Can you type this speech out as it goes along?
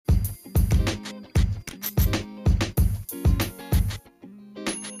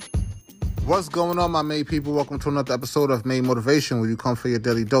What's going on, my Made people? Welcome to another episode of Made Motivation, where you come for your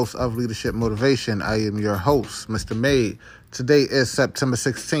daily dose of leadership motivation. I am your host, Mr. Made. Today is September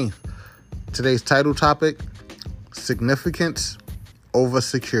 16th. Today's title topic, significance over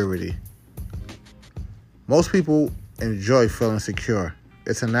security. Most people enjoy feeling secure.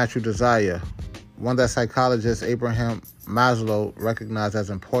 It's a natural desire, one that psychologist Abraham Maslow recognized as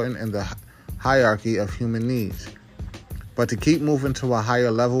important in the hierarchy of human needs. But to keep moving to a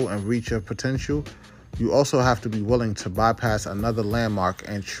higher level and reach your potential, you also have to be willing to bypass another landmark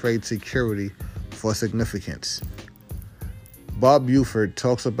and trade security for significance. Bob Buford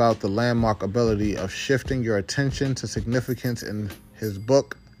talks about the landmark ability of shifting your attention to significance in his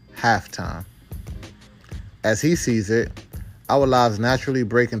book, Halftime. As he sees it, our lives naturally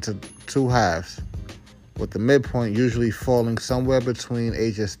break into two halves, with the midpoint usually falling somewhere between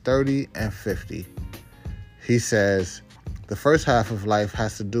ages 30 and 50. He says, the first half of life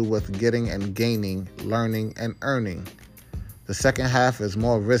has to do with getting and gaining, learning and earning. The second half is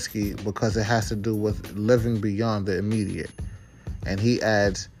more risky because it has to do with living beyond the immediate. And he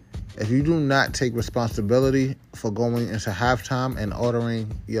adds, if you do not take responsibility for going into halftime and ordering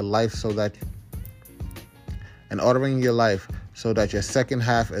your life so that your second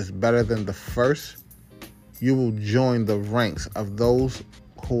half is better than the first, you will join the ranks of those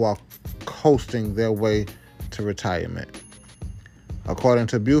who are coasting their way to retirement. According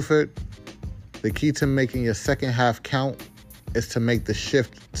to Buford, the key to making your second half count is to make the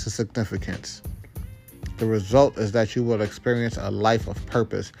shift to significance. The result is that you will experience a life of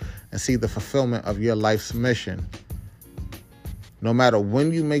purpose and see the fulfillment of your life's mission. No matter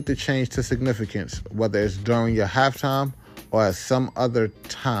when you make the change to significance, whether it's during your halftime or at some other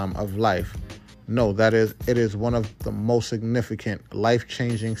time of life, know that it is one of the most significant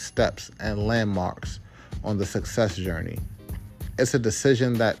life-changing steps and landmarks on the success journey. It's a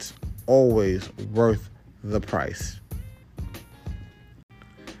decision that's always worth the price.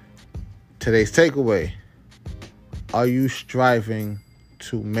 Today's takeaway: are you striving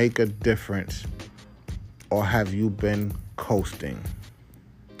to make a difference, or have you been coasting?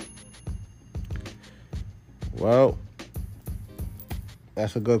 Well,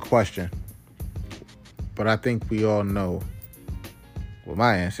 that's a good question. But I think we all know what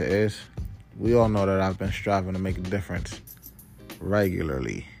my answer is. We all know that I've been striving to make a difference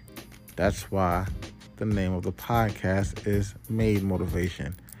regularly. That's why the name of the podcast is Made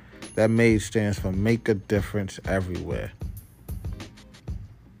Motivation. That Made stands for make a difference everywhere.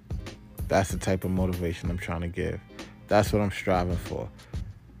 That's the type of motivation I'm trying to give. That's what I'm striving for.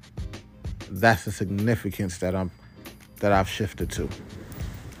 That's the significance that I've shifted to.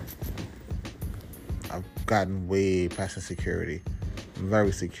 I've gotten way past the security. I'm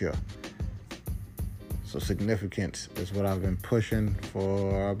very secure. So significance is what I've been pushing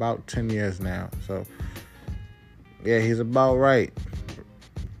for about 10 years now. So, yeah, he's about right.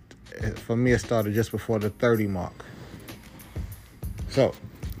 For me, it started just before the 30 mark. So,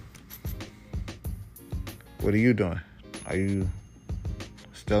 what are you doing? Are you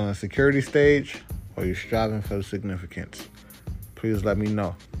still in the security stage, or are you striving for the significance? Please let me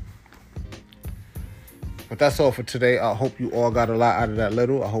know. But that's all for today. I hope you all got a lot out of that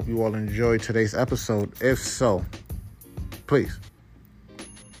little. I hope you all enjoyed today's episode. If so, please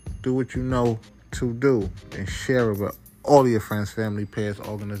do what you know to do and share it with all of your friends, family, peers,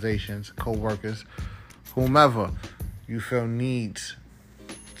 organizations, co-workers, whomever you feel needs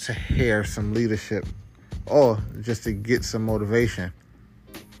to hear some leadership or just to get some motivation.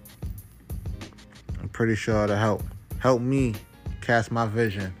 I'm pretty sure it'll help me cast my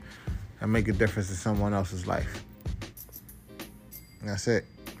vision and make a difference in someone else's life. And that's it.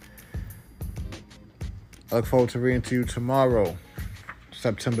 I look forward to reading to you tomorrow,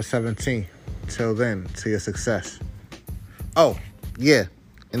 September 17th. Till then, to your success. Oh, yeah.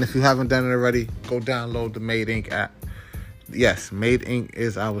 And if you haven't done it already, go download the Made Inc. app. Yes, Made Inc.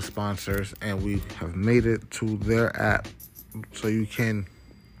 is our sponsors, and we have made it to their app so you can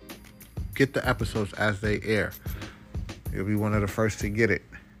get the episodes as they air. You'll be one of the first to get it.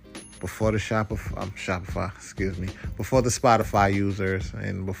 Before the before the Spotify users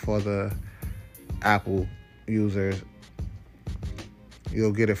and before the Apple users,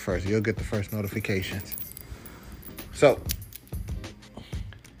 you'll get it first. You'll get the first notifications. So,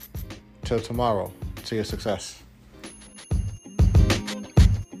 till tomorrow, to your success.